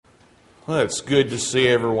Well, it's good to see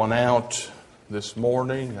everyone out this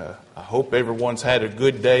morning. I hope everyone's had a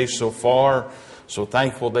good day so far. So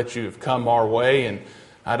thankful that you've come our way. And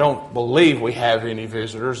I don't believe we have any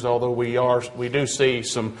visitors, although we do see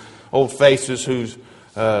some old faces who's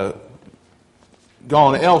gone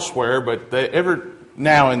elsewhere. But every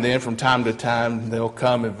now and then, from time to time, they'll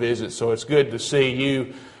come and visit. So it's good to see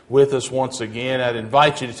you with us once again. I'd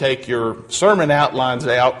invite you to take your sermon outlines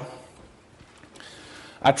out.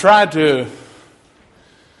 I tried to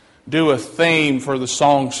do a theme for the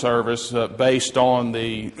song service based on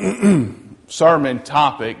the sermon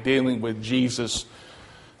topic dealing with Jesus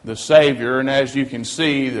the Savior. And as you can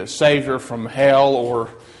see, the Savior from hell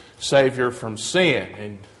or Savior from sin.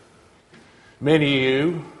 And many of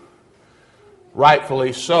you,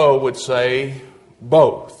 rightfully so, would say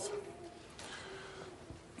both.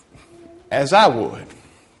 As I would.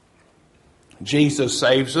 Jesus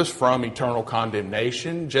saves us from eternal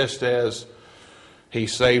condemnation, just as He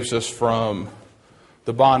saves us from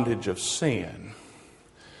the bondage of sin.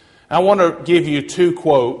 I want to give you two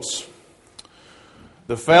quotes.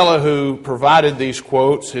 The fellow who provided these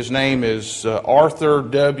quotes, his name is Arthur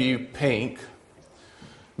W. Pink.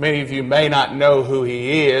 Many of you may not know who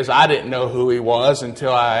he is. I didn't know who he was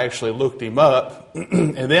until I actually looked him up.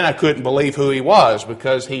 And then I couldn't believe who he was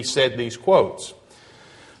because he said these quotes.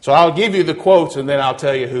 So I'll give you the quotes and then I'll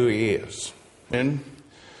tell you who he is. And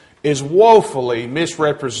is woefully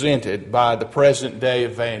misrepresented by the present day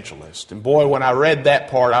evangelist. And boy, when I read that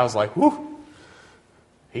part, I was like, whew,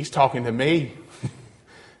 he's talking to me.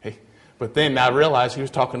 But then I realized he was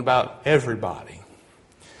talking about everybody.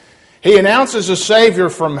 He announces a Savior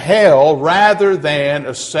from hell rather than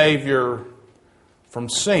a Savior from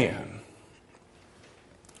sin.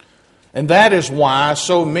 And that is why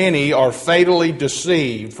so many are fatally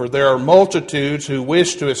deceived, for there are multitudes who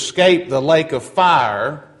wish to escape the lake of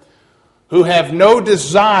fire, who have no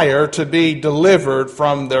desire to be delivered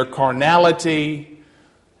from their carnality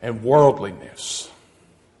and worldliness.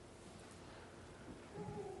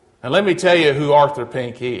 And let me tell you who Arthur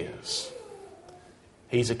Pink is.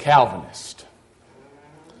 He's a Calvinist.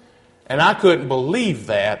 And I couldn't believe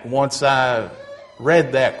that once I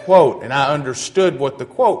read that quote and I understood what the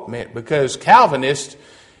quote meant, because Calvinists,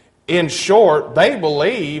 in short, they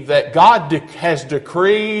believe that God has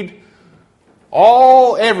decreed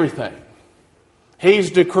everything.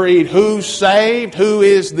 He's decreed who's saved, who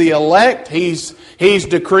is the elect. He's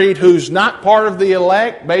decreed who's not part of the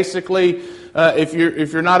elect. Basically, if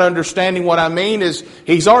you're not understanding what I mean, is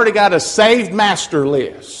He's already got a saved master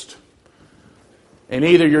list. And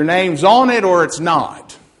either your name's on it or it's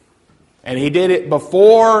not. And He did it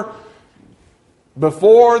before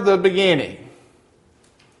the beginning.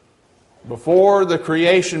 Before the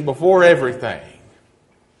creation, before everything.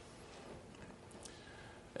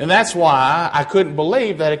 And that's why I couldn't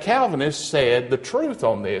believe that a Calvinist said the truth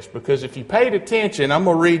on this. Because if you paid attention, I'm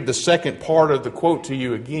going to read the second part of the quote to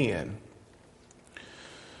you again.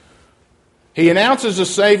 He announces a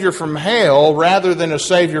Savior from hell rather than a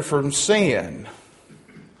Savior from sin.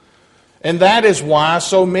 And that is why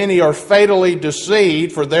so many are fatally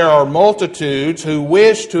deceived, for there are multitudes who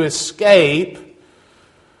wish to escape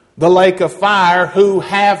the lake of fire, who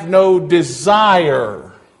have no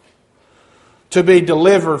desire to be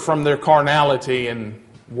delivered from their carnality and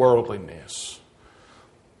worldliness.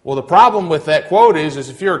 Well, the problem with that quote is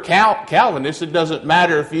if you're a Calvinist, it doesn't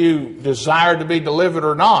matter if you desire to be delivered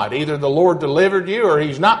or not. Either the Lord delivered you or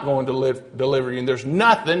He's not going to deliver you. And there's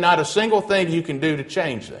nothing, not a single thing you can do to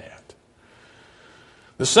change that.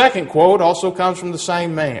 The second quote also comes from the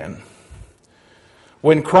same man.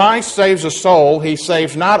 When Christ saves a soul, He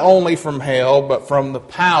saves not only from hell, but from the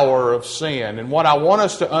power of sin. And what I want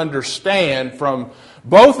us to understand from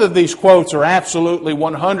both of these quotes are absolutely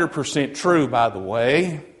 100% true, by the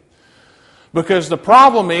way. Because the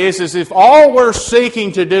problem is if all we're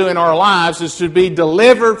seeking to do in our lives is to be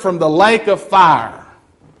delivered from the lake of fire,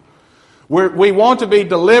 we want to be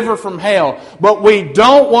delivered from hell, but we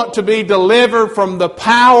don't want to be delivered from the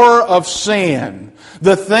power of sin.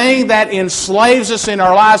 The thing that enslaves us in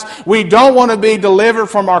our lives. We don't want to be delivered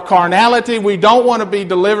from our carnality. We don't want to be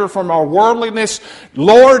delivered from our worldliness.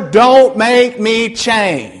 Lord, don't make me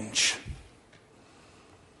change.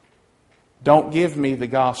 Don't give me the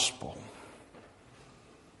gospel.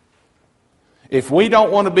 If we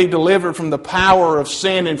don't want to be delivered from the power of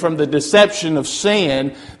sin and from the deception of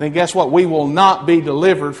sin, then guess what? We will not be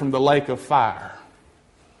delivered from the lake of fire.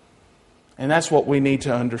 And that's what we need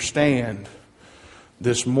to understand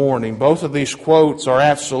this morning. Both of these quotes are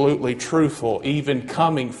absolutely truthful, even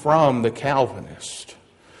coming from the Calvinist.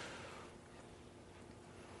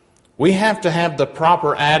 we have to have the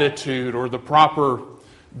proper attitude or the proper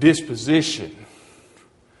disposition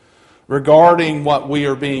regarding what we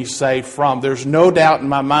are being saved from. There's no doubt in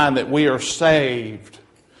my mind that we are saved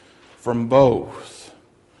from both.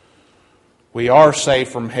 We are saved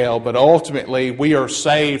from hell, but ultimately we are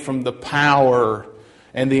saved from the power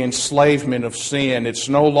and the enslavement of sin. It's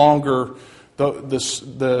no longer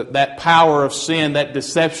that power of sin, that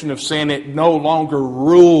deception of sin, it no longer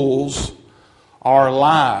rules our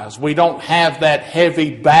lives. We don't have that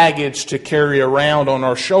heavy baggage to carry around on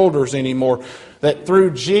our shoulders anymore. That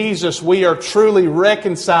through Jesus we are truly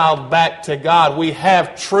reconciled back to God. We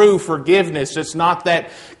have true forgiveness. It's not that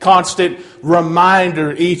constant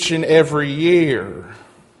reminder each and every year.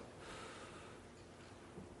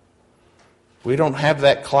 We don't have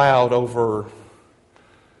that cloud over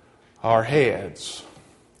our heads.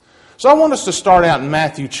 So I want us to start out in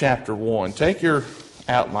Matthew chapter 1. Take your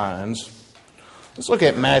outlines. Let's look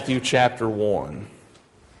at Matthew chapter 1.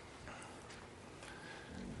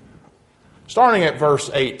 Starting at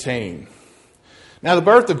verse 18. Now the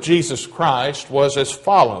birth of Jesus Christ was as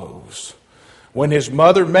follows. When his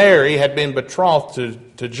mother Mary had been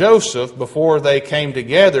betrothed to Joseph, before they came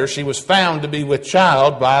together, she was found to be with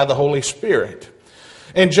child by the Holy Spirit.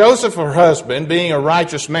 And Joseph, her husband, being a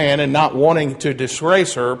righteous man and not wanting to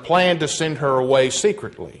disgrace her, planned to send her away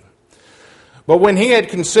secretly. But when he had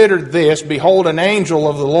considered this, behold, an angel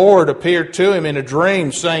of the Lord appeared to him in a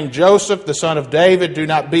dream, saying, Joseph, the son of David, do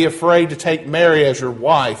not be afraid to take Mary as your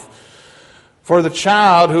wife, for the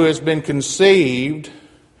child who has been conceived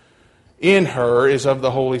in her is of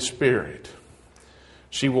the Holy Spirit.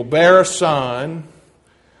 She will bear a son,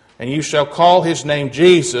 and you shall call his name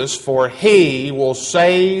Jesus, for he will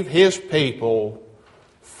save his people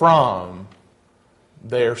from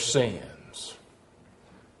their sins.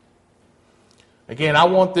 Again, I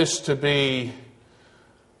want this to be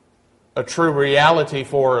a true reality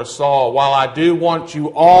for us all. While I do want you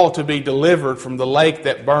all to be delivered from the lake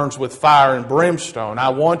that burns with fire and brimstone, I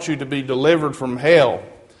want you to be delivered from hell.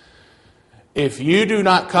 If you do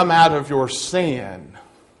not come out of your sin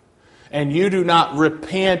and you do not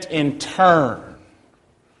repent and turn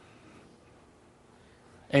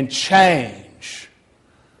and change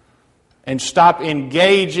and stop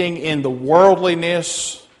engaging in the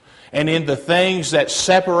worldliness and in the things that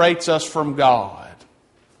separates us from God,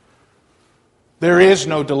 there is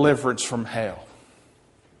no deliverance from hell.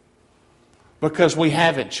 Because we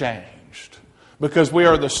haven't changed. Because we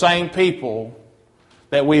are the same people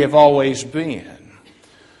that we have always been.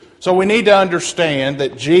 So we need to understand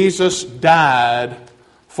that Jesus died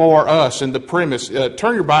for us. In the premise,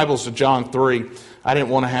 turn your Bibles to John 3. I didn't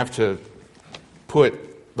want to have to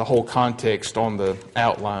put the whole context on the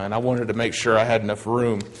outline. I wanted to make sure I had enough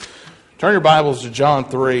room. Turn your Bibles to John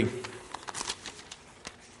 3.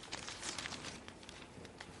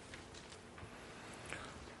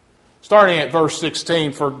 Starting at verse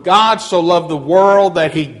 16, for God so loved the world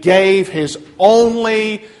that He gave His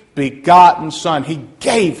only begotten Son. He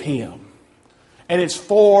gave Him. And it's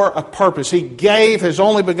for a purpose. He gave His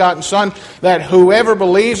only begotten Son that whoever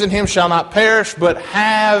believes in Him shall not perish but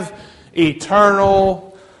have eternal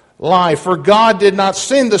life. For God did not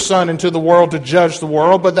send the Son into the world to judge the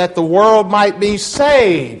world, but that the world might be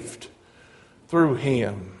saved through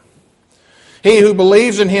Him. He who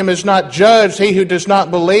believes in Him is not judged. He who does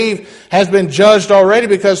not believe has been judged already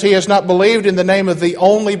because he has not believed in the name of the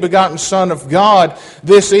only begotten Son of God.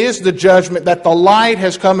 This is the judgment, that the light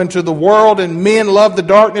has come into the world, and men love the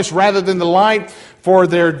darkness rather than the light, for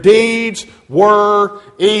their deeds were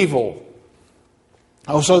evil.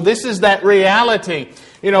 Oh, so this is that reality.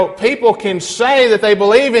 You know, people can say that they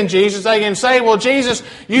believe in Jesus. They can say, well, Jesus,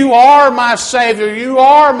 you are my Savior. You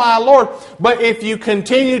are my Lord. But if you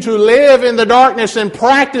continue to live in the darkness and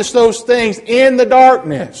practice those things in the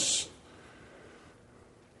darkness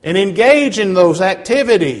and engage in those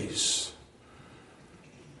activities,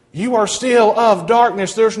 you are still of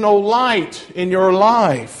darkness. There's no light in your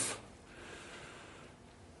life.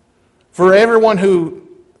 For everyone who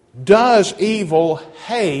does evil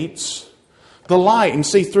hates the light. And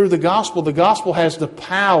see, through the gospel has the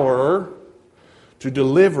power to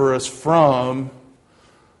deliver us from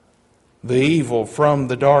the evil, from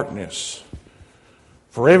the darkness.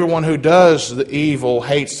 For everyone who does the evil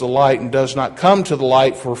hates the light and does not come to the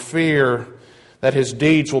light for fear that his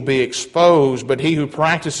deeds will be exposed. But he who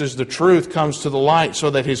practices the truth comes to the light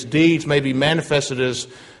so that his deeds may be manifested as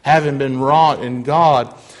having been wrought in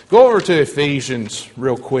God. Go over to Ephesians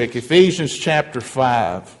real quick. Ephesians chapter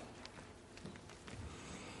 5.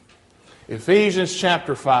 Ephesians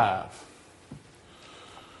chapter 5.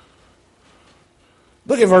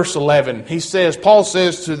 Look at verse 11. Paul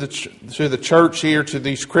says to the church here, to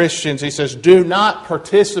these Christians, he says, do not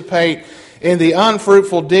participate in the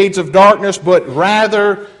unfruitful deeds of darkness, but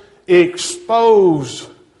rather expose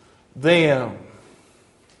them.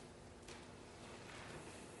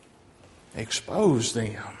 Expose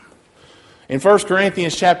them. In 1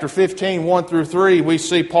 Corinthians chapter 15, 1 through 3, we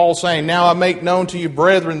see Paul saying, now I make known to you,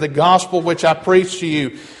 brethren, the gospel which I preached to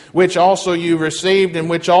you, which also you received, and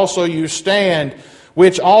which also you stand,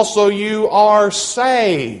 which also you are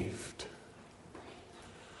saved,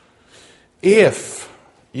 if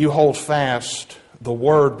you hold fast the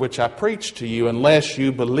word which I preached to you, unless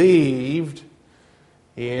you believed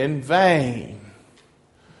in vain.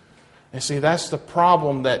 And see, that's the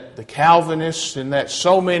problem that the Calvinists and that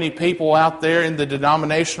so many people out there in the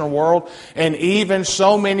denominational world, and even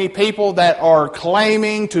so many people that are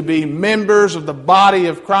claiming to be members of the body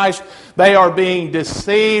of Christ, they are being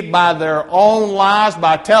deceived by their own lies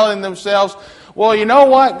by telling themselves, well, you know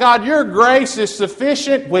what, God, your grace is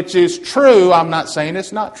sufficient, which is true. I'm not saying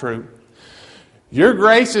it's not true. Your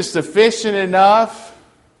grace is sufficient enough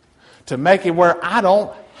to make it where I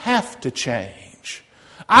don't have to change.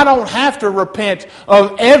 I don't have to repent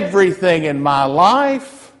of everything in my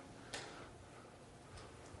life.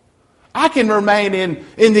 I can remain in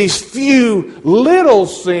these few little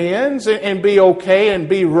sins and be okay and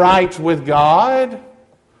be right with God.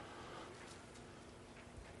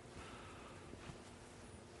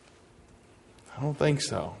 I don't think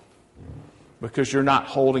so. Because you're not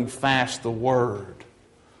holding fast the Word,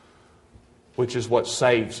 which is what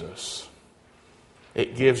saves us.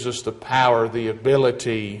 It gives us the power, the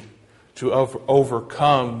ability to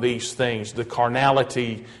overcome these things, the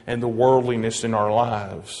carnality and the worldliness in our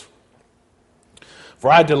lives. For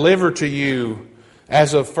I deliver to you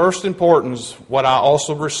as of first importance what I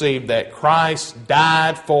also received, that Christ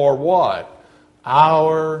died for what?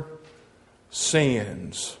 Our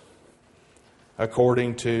sins,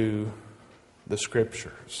 according to the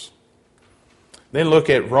Scriptures. Then look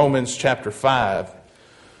at Romans chapter 5.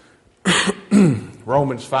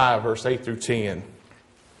 Romans 5, verse 8 through 10.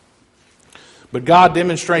 But God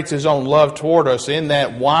demonstrates His own love toward us in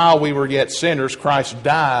that while we were yet sinners, Christ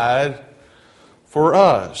died for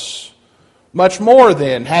us. Much more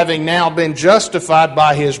then, having now been justified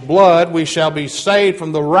by His blood, we shall be saved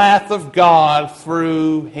from the wrath of God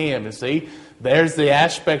through Him. And see, there's the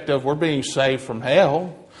aspect of we're being saved from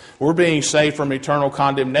hell. We're being saved from eternal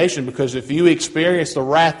condemnation, because if you experience the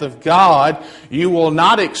wrath of God, you will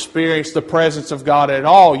not experience the presence of God at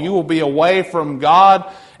all. You will be away from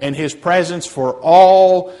God and His presence for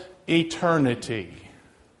all eternity.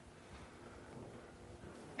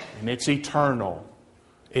 And it's eternal.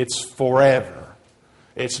 It's forever.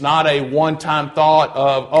 It's not a one-time thought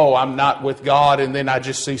of, oh, I'm not with God and then I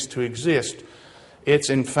just cease to exist.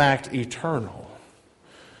 It's in fact eternal.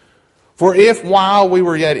 For if while we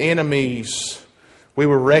were yet enemies, we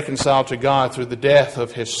were reconciled to God through the death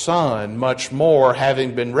of His Son, much more,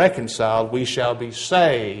 having been reconciled, we shall be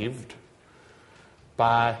saved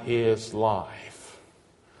by His life.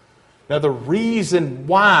 Now, the reason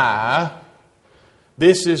why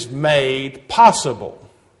this is made possible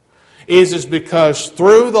is because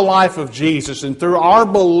through the life of Jesus and through our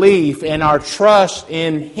belief and our trust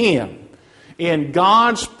in Him, in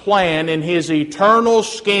God's plan, in His eternal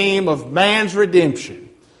scheme of man's redemption,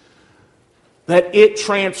 that it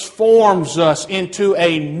transforms us into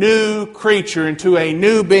a new creature, into a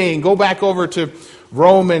new being. Go back over to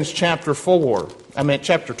Romans chapter 12.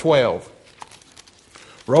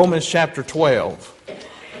 Romans chapter 12.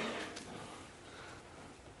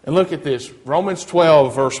 And look at this. Romans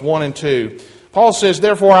 12, verse 1 and 2. Paul says,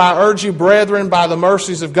 therefore I urge you, brethren, by the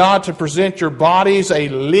mercies of God, to present your bodies a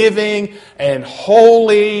living and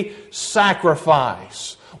holy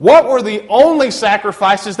sacrifice. What were the only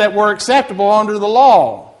sacrifices that were acceptable under the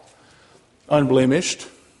law? Unblemished.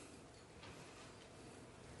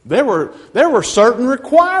 There were certain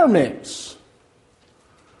requirements.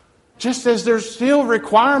 Just as there's still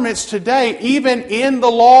requirements today, even in the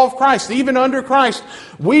law of Christ, even under Christ,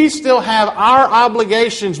 we still have our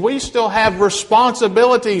obligations, we still have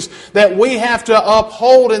responsibilities that we have to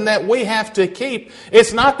uphold and that we have to keep.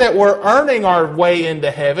 It's not that we're earning our way into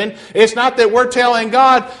heaven. It's not that we're telling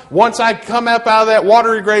God, once I come up out of that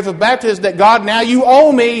watery grave of baptism, that God, now you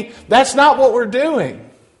owe me. That's not what we're doing.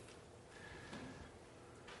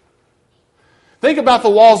 Think about the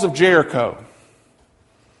walls of Jericho.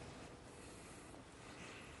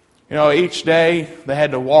 You know, each day they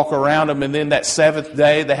had to walk around them, and then that seventh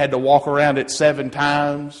day they had to walk around it 7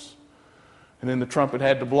 times. And then the trumpet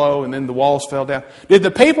had to blow, and then the walls fell down. Did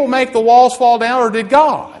the people make the walls fall down, or did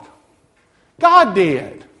God? God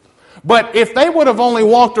did. But if they would have only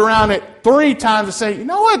walked around it 3 times and say, you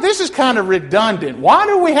know what, this is kind of redundant. Why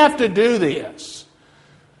do we have to do this?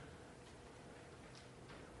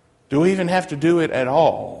 Do we even have to do it at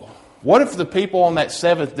all? What if the people on that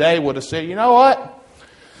 7th day would have said, you know what?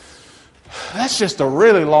 That's just a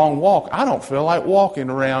really long walk. I don't feel like walking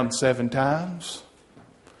around 7 times.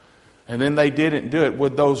 And then they didn't do it.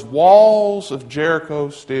 Would those walls of Jericho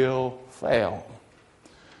still fail?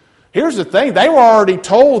 Here's the thing. They were already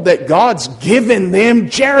told that God's given them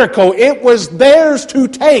Jericho. It was theirs to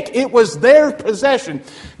take. It was their possession.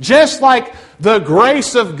 Just like the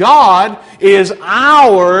grace of God is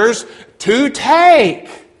ours to take.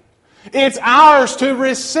 It's ours to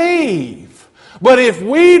receive. But if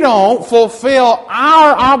we don't fulfill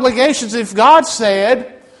our obligations, if God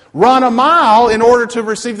said, run a mile in order to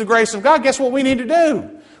receive the grace of God, guess what we need to do?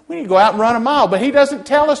 We need to go out and run a mile. But He doesn't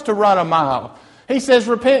tell us to run a mile. He says,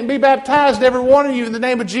 repent and be baptized, every one of you, in the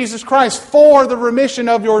name of Jesus Christ, for the remission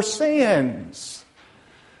of your sins.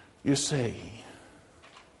 You see.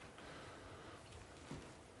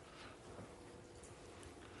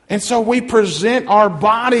 And so we present our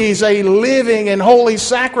bodies a living and holy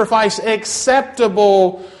sacrifice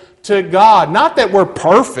acceptable to God. Not that we're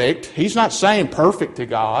perfect. He's not saying perfect to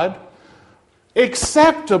God.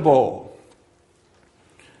 Acceptable.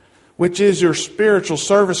 Which is your spiritual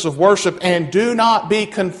service of worship. And do not be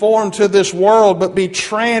conformed to this world, but be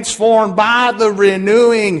transformed by the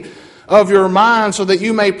renewing of your mind, so that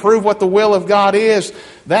you may prove what the will of God is,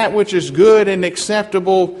 that which is good and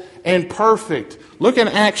acceptable and perfect. Look in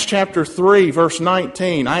Acts chapter 3, verse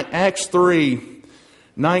 19. Acts 3,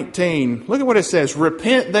 19. Look at what it says.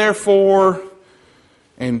 Repent therefore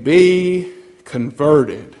and be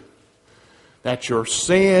converted, that your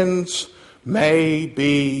sins may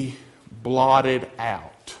be blotted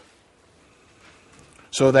out,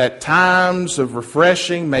 so that times of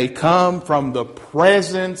refreshing may come from the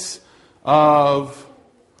presence of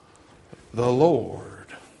the Lord.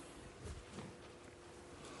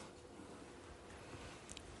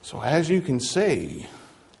 So as you can see,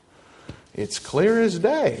 it's clear as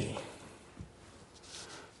day.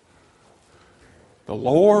 The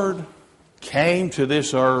Lord came to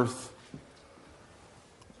this earth.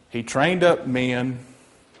 He trained up men,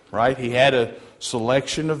 right? He had a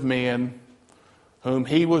selection of men whom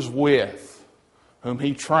He was with, whom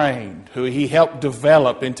He trained, who He helped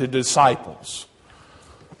develop into disciples.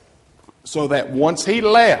 So that once He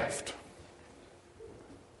left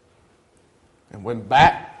and went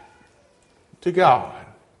back to God,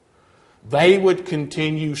 they would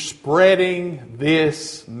continue spreading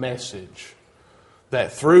this message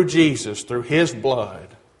that through Jesus, through His blood,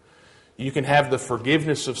 you can have the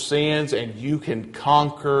forgiveness of sins and you can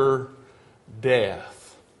conquer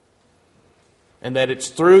death. And that it's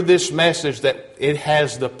through this message that it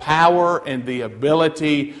has the power and the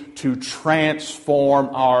ability to transform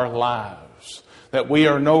our lives. That we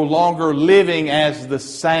are no longer living as the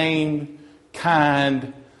same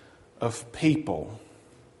kind of people,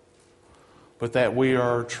 but that we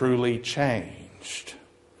are truly changed.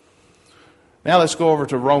 Now let's go over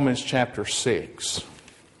to Romans chapter 6.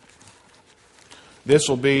 This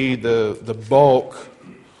will be the bulk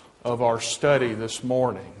of our study this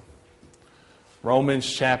morning.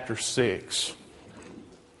 Romans chapter 6.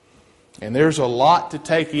 And there's a lot to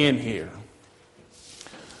take in here.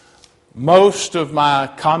 Most of my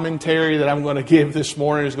commentary that I'm going to give this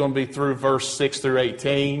morning is going to be through verse 6 through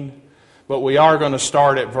 18. But we are going to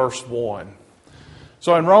start at verse 1.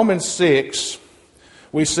 So in Romans 6,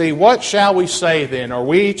 we see, what shall we say then? Are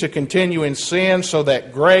we to continue in sin so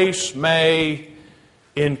that grace may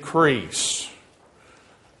increase?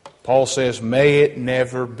 Paul says, may it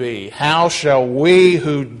never be. How shall we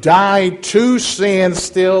who died to sin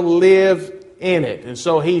still live in it? And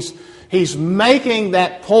so he's making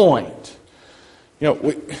that point.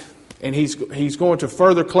 And he's going to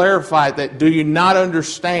further clarify that. Do you not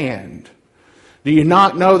understand? Do you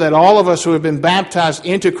not know that all of us who have been baptized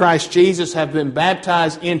into Christ Jesus have been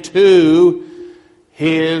baptized into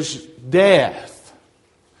His death?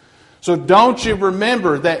 So don't you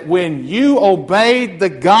remember that when you obeyed the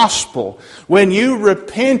gospel, when you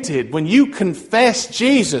repented, when you confessed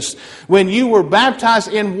Jesus, when you were baptized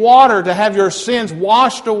in water to have your sins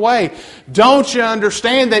washed away, don't you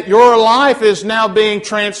understand that your life is now being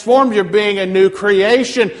transformed? You're being a new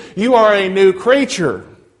creation. You are a new creature.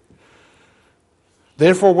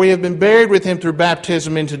 Therefore we have been buried with Him through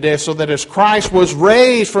baptism into death, so that as Christ was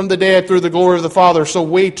raised from the dead through the glory of the Father, so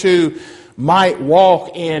we too might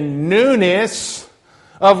walk in newness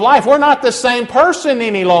of life. We're not the same person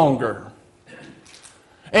any longer.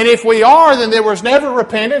 And if we are, then there was never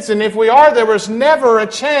repentance. And if we are, there was never a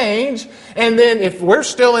change. And then if we're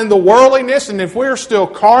still in the worldliness, and if we're still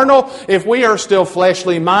carnal, if we are still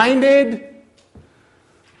fleshly minded,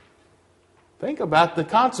 think about the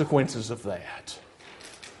consequences of that.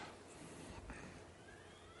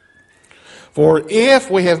 For if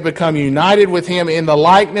we have become united with Him in the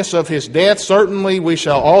likeness of His death, certainly we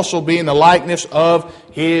shall also be in the likeness of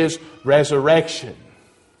His resurrection.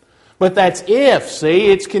 But that's if, see,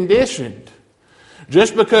 it's conditioned.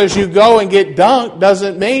 Just because you go and get dunked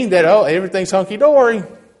doesn't mean that, everything's hunky-dory.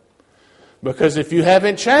 Because if you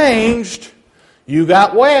haven't changed, you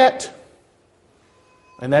got wet.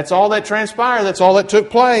 And that's all that transpired. That's all that took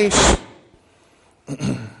place.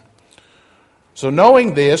 So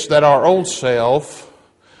knowing this, that our old self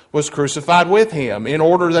was crucified with Him, in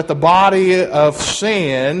order that the body of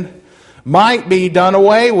sin might be done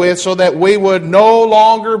away with, so that we would no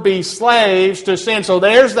longer be slaves to sin. So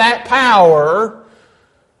there's that power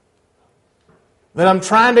that I'm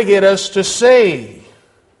trying to get us to see.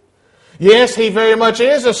 Yes, He very much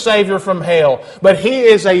is a Savior from hell, but He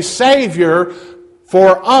is a Savior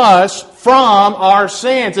for us from our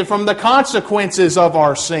sins and from the consequences of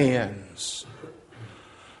our sins.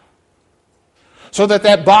 So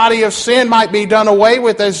that body of sin might be done away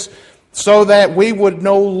with, so that we would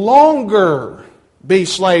no longer be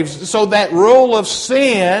slaves. So that rule of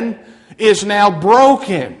sin is now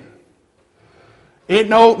broken. It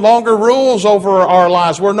no longer rules over our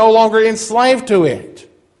lives. We're no longer enslaved to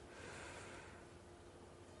it.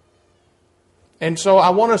 And so I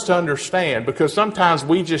want us to understand, because sometimes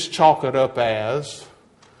we just chalk it up as,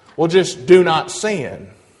 well, just do not sin.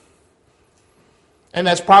 And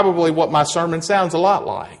that's probably what my sermon sounds a lot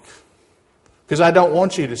like. Because I don't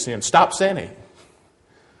want you to sin. Stop sinning.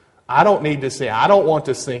 I don't need to sin. I don't want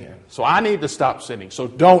to sin. So I need to stop sinning. So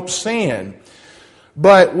don't sin.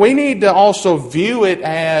 But we need to also view it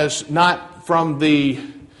as not from the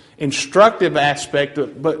instructive aspect,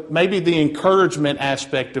 but maybe the encouragement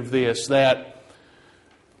aspect of this. That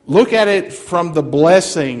look at it from the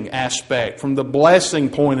blessing aspect, from the blessing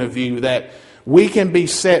point of view, that we can be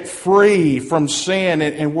set free from sin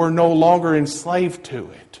and we're no longer enslaved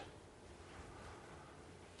to it.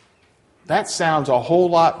 That sounds a whole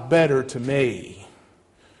lot better to me.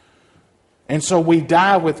 And so we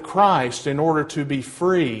die with Christ in order to be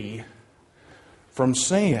free from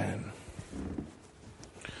sin.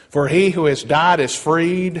 For he who has died is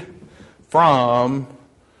freed from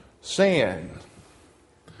sin.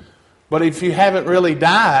 But if you haven't really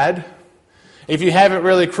died, if you haven't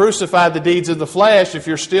really crucified the deeds of the flesh, if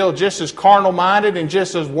you're still just as carnal-minded and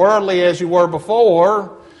just as worldly as you were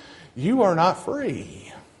before, you are not free.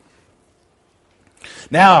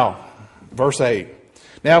 Now, verse 8.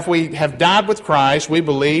 Now, if we have died with Christ, we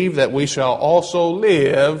believe that we shall also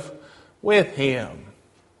live with Him.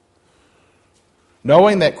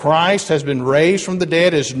 Knowing that Christ has been raised from the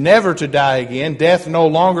dead, is never to die again. Death no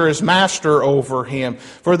longer is master over Him.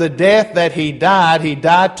 For the death that He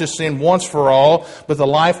died to sin once for all. But the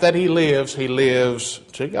life that He lives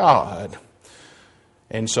to God.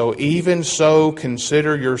 And so even so,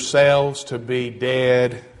 consider yourselves to be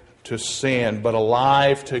dead to sin, but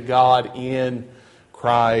alive to God in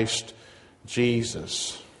Christ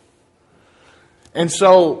Jesus. And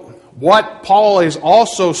so what Paul is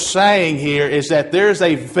also saying here is that there's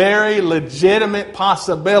a very legitimate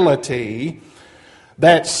possibility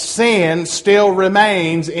that sin still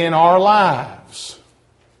remains in our lives.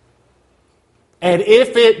 And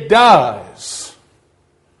if it does,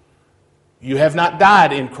 you have not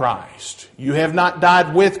died in Christ. You have not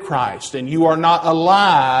died with Christ. And you are not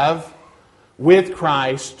alive with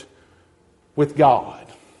Christ, with God.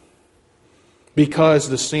 Because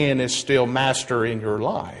the sin is still master in your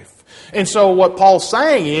life. And so what Paul's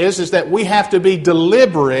saying is that we have to be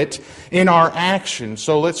deliberate in our actions.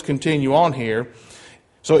 So let's continue on here.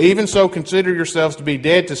 So even so, consider yourselves to be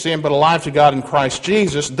dead to sin, but alive to God in Christ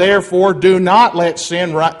Jesus. Therefore, do not let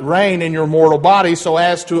sin reign in your mortal body so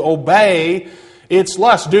as to obey its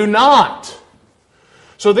lust. Do not.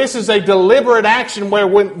 So this is a deliberate action where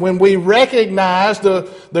when we recognize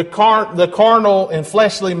the carnal and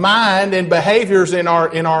fleshly mind and behaviors in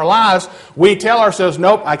our lives, we tell ourselves,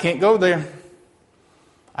 nope, I can't go there.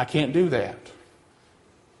 I can't do that.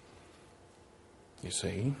 You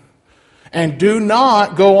see? And do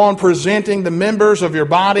not go on presenting the members of your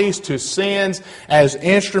bodies to sins as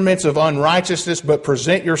instruments of unrighteousness, but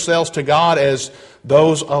present yourselves to God as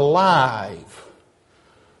those alive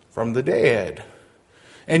from the dead.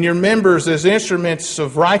 And your members as instruments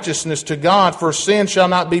of righteousness to God, for sin shall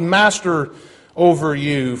not be master over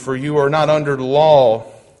you, for you are not under the law,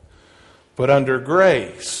 but under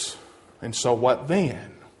grace. And so what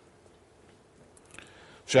then?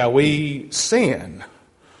 Shall we sin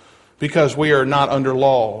because we are not under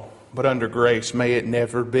law, but under grace? May it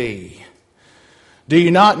never be. Do you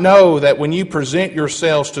not know that when you present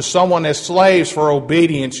yourselves to someone as slaves for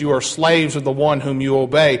obedience, you are slaves of the one whom you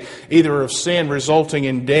obey, either of sin resulting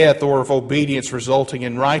in death or of obedience resulting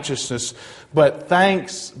in righteousness? But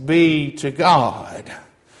thanks be to God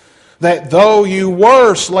that though you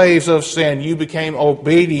were slaves of sin, you became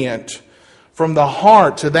obedient from the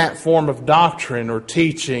heart to that form of doctrine or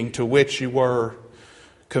teaching to which you were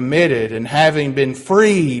committed. And having been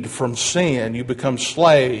freed from sin, you become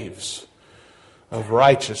slaves of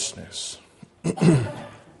righteousness.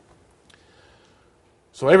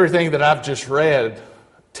 So everything that I've just read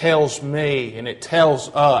tells me, and it tells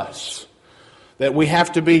us, that we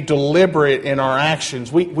have to be deliberate in our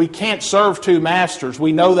actions. We can't serve two masters.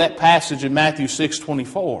 We know that passage in Matthew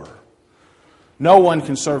 6:24. No one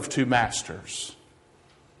can serve two masters.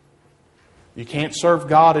 You can't serve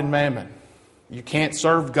God and mammon. You can't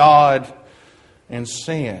serve God and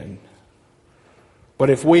sin. But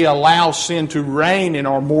if we allow sin to reign in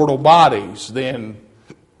our mortal bodies, then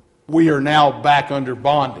we are now back under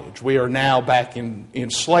bondage. We are now back in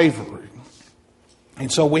slavery.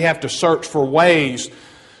 And so we have to search for ways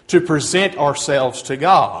to present ourselves to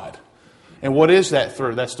God. And what is that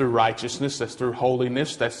through? That's through righteousness. That's through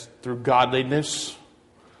holiness. That's through godliness.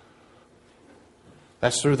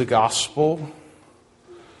 That's through the gospel.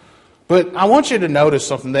 But I want you to notice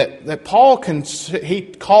something that Paul he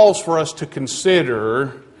calls for us to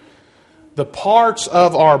consider the parts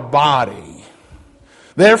of our body.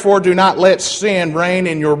 Therefore, do not let sin reign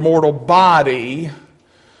in your mortal body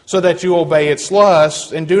so that you obey its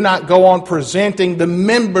lusts, and do not go on presenting the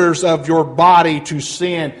members of your body to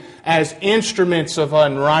sin as instruments of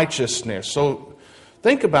unrighteousness. So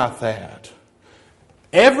think about that.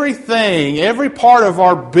 Everything, every part of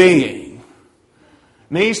our being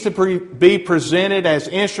needs to be presented as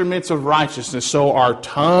instruments of righteousness. So are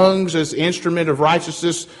tongues as instrument of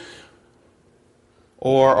righteousness,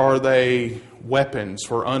 or are they weapons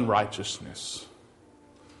for unrighteousness?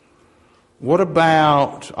 What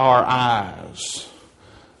about our eyes?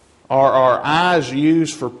 Are our eyes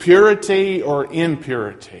used for purity or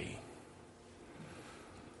impurity?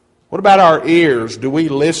 What about our ears? Do we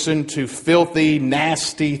listen to filthy,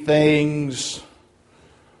 nasty things?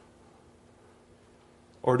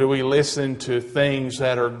 Or do we listen to things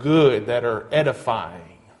that are good, that are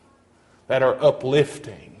edifying, that are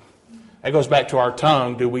uplifting? That goes back to our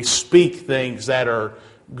tongue. Do we speak things that are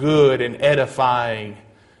good and edifying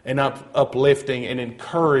and uplifting and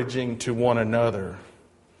encouraging to one another?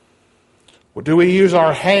 Or do we use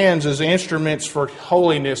our hands as instruments for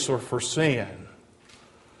holiness or for sin?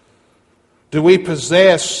 Do we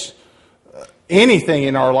possess anything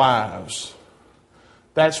in our lives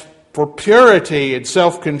that's for purity and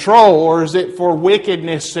self-control, or is it for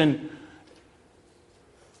wickedness and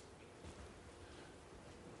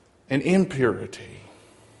impurity?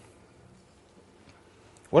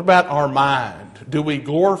 What about our mind? Do we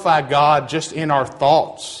glorify God just in our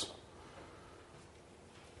thoughts?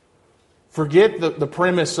 Forget the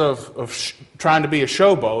premise of trying to be a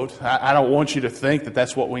showboat. I don't want you to think that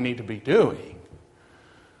that's what we need to be doing.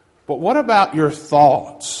 But what about your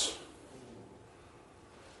thoughts?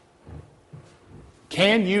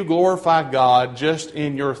 Can you glorify God just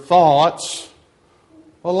in your thoughts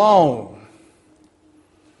alone?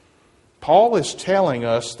 Paul is telling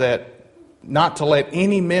us that not to let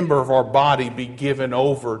any member of our body be given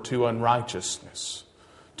over to unrighteousness,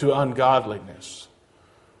 to ungodliness.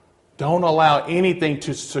 Don't allow anything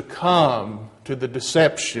to succumb to the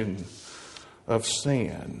deception of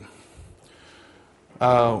sin.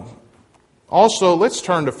 Also, let's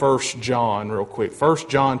turn to 1 John real quick. 1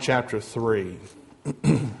 John chapter 3.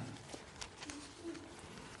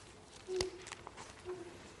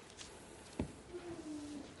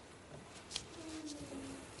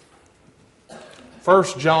 1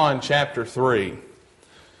 John chapter 3.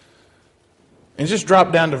 And just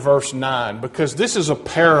drop down to verse 9, because this is a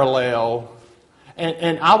parallel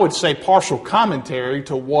and I would say partial commentary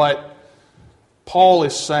to what Paul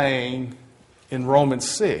is saying in Romans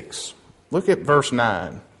 6. Look at verse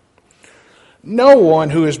 9. No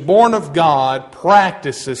one who is born of God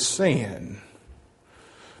practices sin,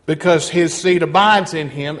 because his seed abides in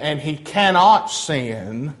him, and he cannot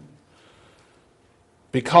sin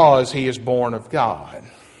because he is born of God.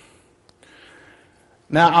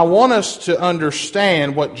 Now, I want us to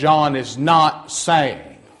understand what John is not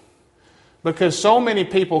saying. Because so many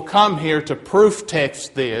people come here to proof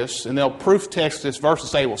text this, and they'll proof text this verse and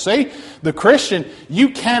say, well, see, the Christian, you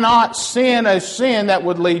cannot sin a sin that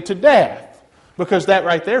would lead to death. Because that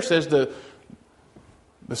right there says the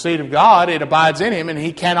seed of God, it abides in him, and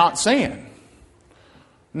he cannot sin.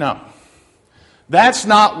 No. That's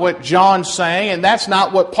not what John's saying, and that's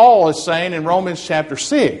not what Paul is saying in Romans chapter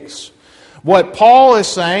 6. What Paul is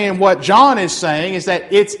saying and what John is saying is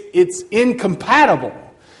that it's incompatible.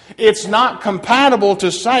 It's not compatible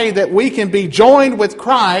to say that we can be joined with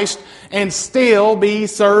Christ and still be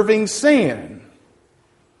serving sin.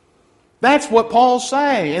 That's what Paul's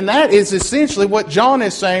saying. And that is essentially what John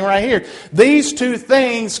is saying right here. These two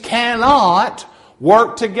things cannot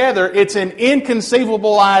work together. It's an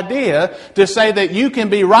inconceivable idea to say that you can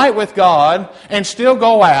be right with God and still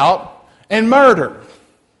go out and murder.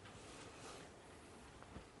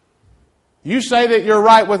 You say that you're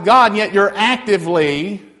right with God, and yet you're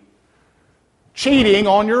actively cheating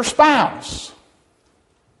on your spouse.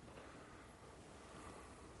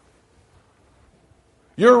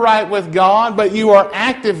 You're right with God, but you are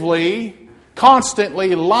actively,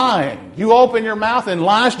 constantly lying. You open your mouth and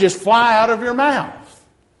lies just fly out of your mouth.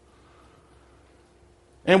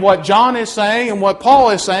 And what John is saying and what Paul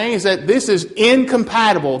is saying is that this is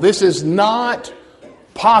incompatible. This is not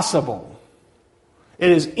possible. It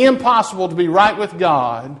is impossible to be right with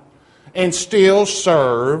God and still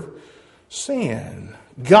serve sin.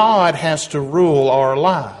 God has to rule our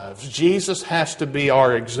lives. Jesus has to be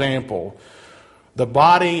our example. The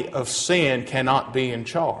body of sin cannot be in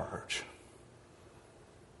charge.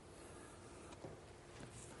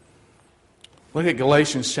 Look at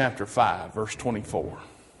Galatians chapter 5, verse 24.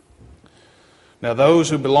 Now those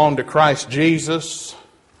who belong to Christ Jesus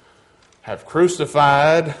have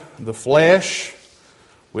crucified the flesh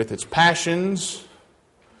with its passions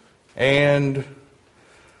and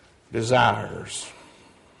desires.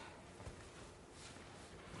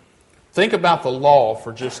 Think about the law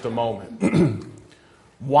for just a moment.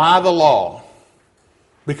 Why the law?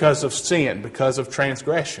 Because of sin, because of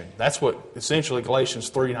transgression. That's what essentially Galatians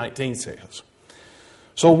 3:19 says.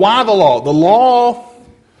 So why the law? The law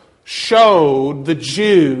showed the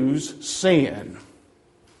Jews sin.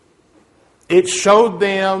 It showed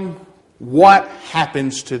them what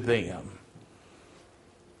happens to them.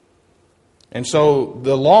 And so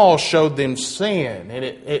the law showed them sin, and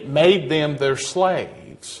it made them their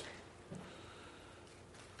slaves.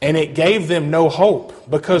 And it gave them no hope,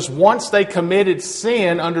 because once they committed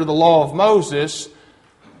sin under the law of Moses,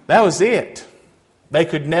 that was it. They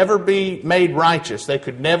could never be made righteous. They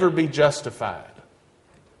could never be justified.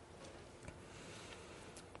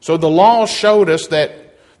 So the law showed us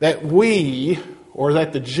that we, or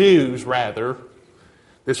that the Jews rather,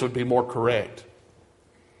 this would be more correct,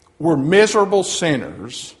 were miserable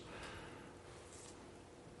sinners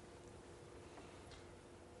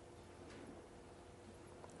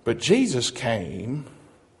But Jesus came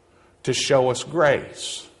to show us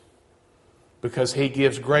grace because He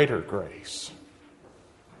gives greater grace.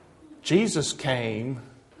 Jesus came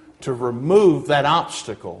to remove that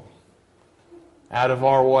obstacle out of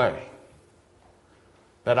our way,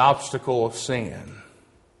 that obstacle of sin,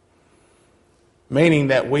 meaning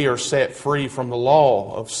that we are set free from the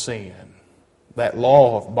law of sin, that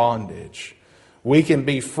law of bondage. We can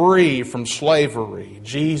be free from slavery.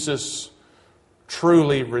 Jesus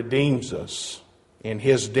truly redeems us in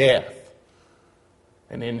His death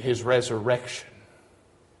and in His resurrection.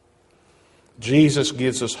 Jesus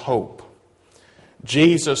gives us hope.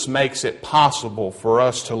 Jesus makes it possible for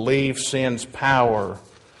us to leave sin's power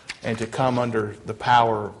and to come under the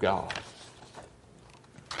power of God.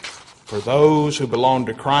 For those who belong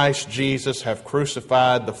to Christ Jesus have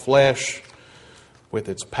crucified the flesh with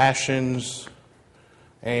its passions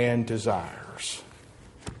and desires.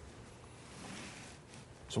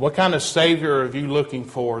 So what kind of Savior are you looking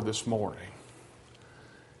for this morning?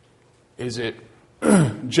 Is it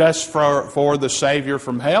just for the Savior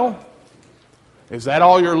from hell? Is that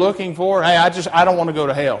all you're looking for? Hey, I don't want to go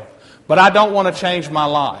to hell, but I don't want to change my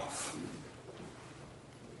life.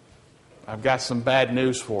 I've got some bad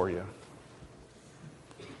news for you.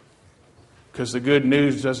 Because the good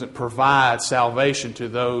news doesn't provide salvation to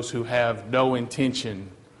those who have no intention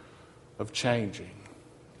of changing.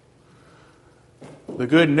 The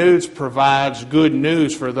good news provides good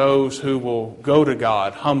news for those who will go to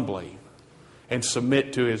God humbly and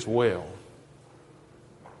submit to His will.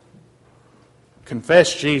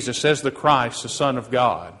 Confess Jesus as the Christ, the Son of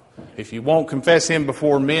God. If you won't confess Him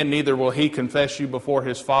before men, neither will He confess you before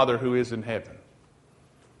His Father who is in heaven.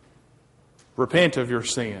 Repent of your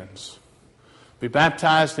sins. Be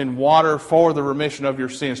baptized in water for the remission of your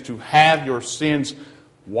sins, to have your sins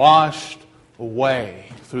washed away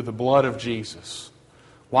through the blood of Jesus.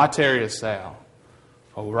 Why tarriest thou?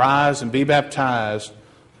 Arise and be baptized,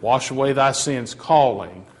 wash away thy sins,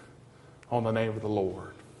 calling on the name of the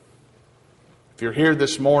Lord. If you're here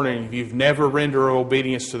this morning and you've never rendered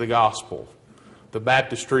obedience to the gospel, the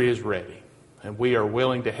baptistry is ready, and we are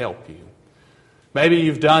willing to help you. Maybe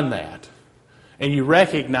you've done that, and you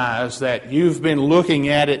recognize that you've been looking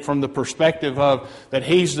at it from the perspective of that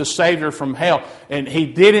He's the Savior from hell, and He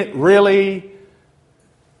didn't really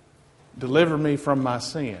deliver me from my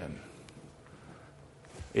sin.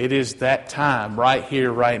 It is that time right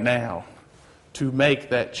here, right now, to make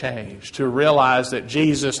that change, to realize that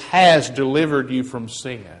Jesus has delivered you from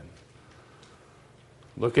sin.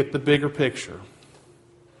 Look at the bigger picture.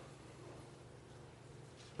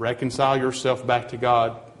 Reconcile yourself back to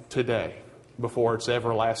God today before it's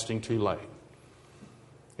everlasting too late.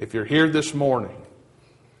 If you're here this morning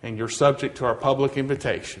and you're subject to our public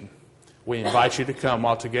invitation, we invite you to come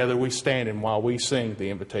while together we stand and while we sing the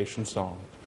invitation song.